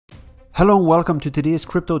Hello and welcome to today's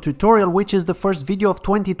crypto tutorial, which is the first video of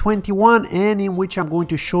 2021 and in which I'm going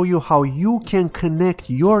to show you how you can connect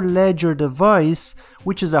your Ledger device,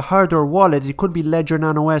 which is a hardware wallet. It could be Ledger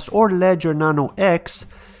Nano S or Ledger Nano X,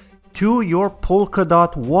 to your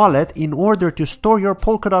Polkadot wallet in order to store your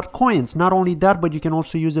Polkadot coins. Not only that, but you can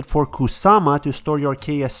also use it for Kusama to store your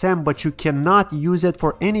KSM, but you cannot use it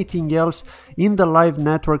for anything else in the live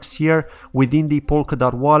networks here within the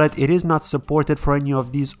Polkadot wallet. It is not supported for any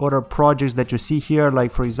of these other projects that you see here,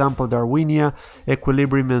 like for example Darwinia,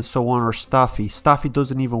 Equilibrium and so on, or Staffy. Staffy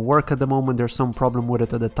doesn't even work at the moment. There's some problem with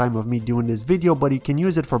it at the time of me doing this video, but you can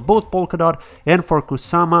use it for both Polkadot and for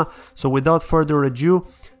Kusama. So without further ado,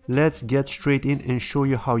 let's get straight in and show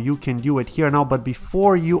you how you can do it here now. But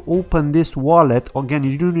before you open this wallet, again,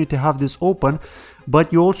 you do need to have this open,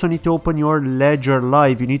 but you also need to open your Ledger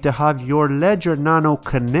Live. You need to have your Ledger Nano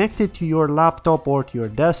connected to your laptop or to your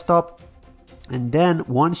desktop. And then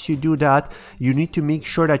once you do that, you need to make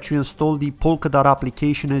sure that you install the Polkadot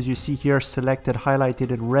application, as you see here, selected,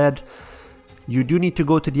 highlighted in red. You do need to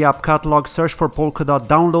go to the app catalog, search for Polkadot,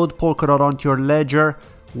 download Polkadot onto your Ledger.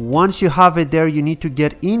 Once you have it there, you need to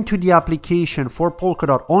get into the application for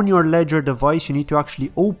Polkadot on your Ledger device. You need to actually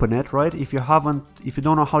open it, right? If you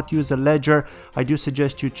don't know how to use a Ledger, I do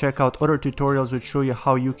suggest you check out other tutorials which show you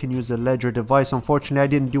how you can use a Ledger device. Unfortunately, I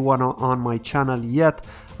didn't do one on my channel yet.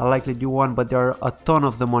 I'll likely do one, but there are a ton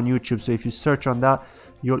of them on YouTube. So if you search on that,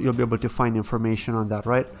 you'll be able to find information on that,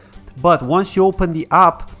 right? But once you open the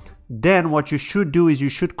app, then what you should do is you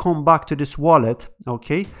should come back to this wallet,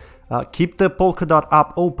 okay? Keep the Polkadot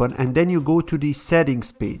app open and then you go to the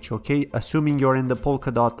settings page, okay? Assuming you're in the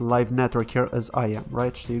Polkadot live network here as I am,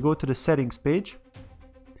 right? So you go to the settings page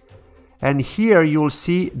and here you'll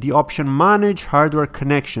see the option manage hardware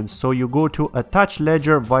connections. So you go to attach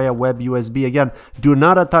Ledger via web USB. Again, do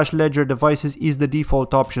not attach Ledger devices is the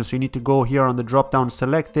default option. So you need to go here on the drop down,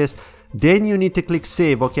 select this. Then you need to click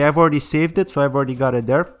save. Okay, I've already saved it, so I've already got it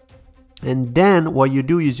there. And then what you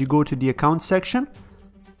do is you go to the account section.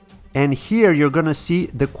 And here you're gonna see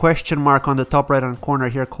the question mark on the top right hand corner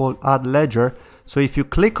here called add ledger. So if you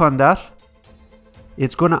click on that,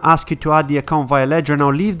 it's gonna ask you to add the account via Ledger.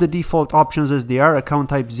 Now leave the default options as they are, account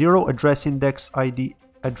type 0, address index ID,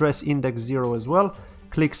 address index 0 as well.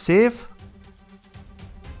 Click save.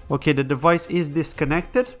 Okay, the device is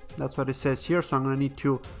disconnected. That's what it says here. So I'm gonna need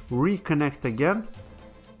to reconnect again.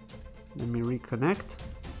 Let me reconnect.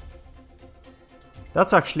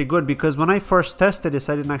 That's actually good because when I first tested this,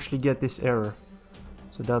 I didn't actually get this error.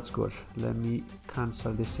 So that's good. Let me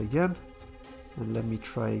cancel this again and let me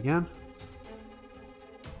try again.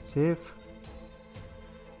 Save.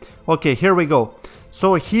 Okay, here we go.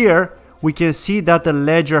 So here we can see that the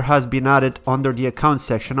Ledger has been added under the account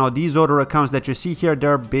section. Now these other accounts that you see here,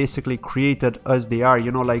 they're basically created as they are.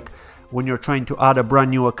 You know, like when you're trying to add a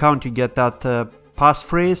brand new account, you get that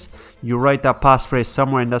passphrase, you write that passphrase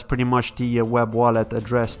somewhere and that's pretty much the web wallet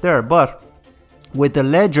address there. But with the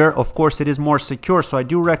Ledger, of course, it is more secure. So I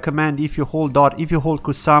do recommend if you hold DOT, if you hold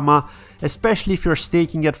Kusama, especially if you're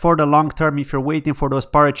staking it for the long term, if you're waiting for those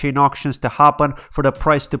parachain auctions to happen, for the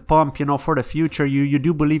price to pump, you know, for the future, you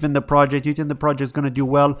do believe in the project, you think the project is going to do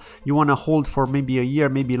well, you want to hold for maybe a year,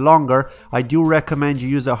 maybe longer, I do recommend you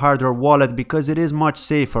use a hardware wallet because it is much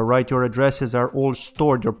safer, right? Your addresses are all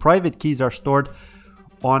stored, your private keys are stored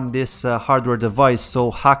on this hardware device,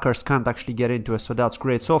 so hackers can't actually get into it. So that's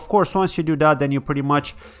great. So of course, once you do that, then you pretty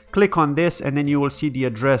much click on this and then you will see the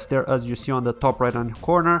address there as you see on the top right hand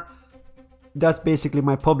corner. That's basically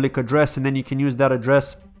my public address, and then you can use that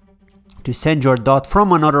address to send your DOT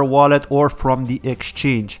from another wallet or from the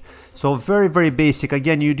exchange. So very, very basic.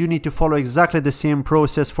 Again, you do need to follow exactly the same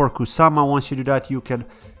process for Kusama. Once you do that, you can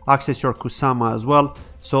access your Kusama as well.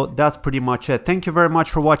 So that's pretty much it. Thank you very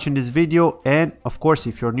much for watching this video. And of course,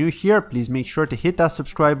 if you're new here, please make sure to hit that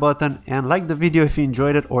subscribe button and like the video if you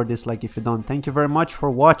enjoyed it or dislike if you don't. Thank you very much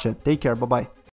for watching. Take care. Bye-bye.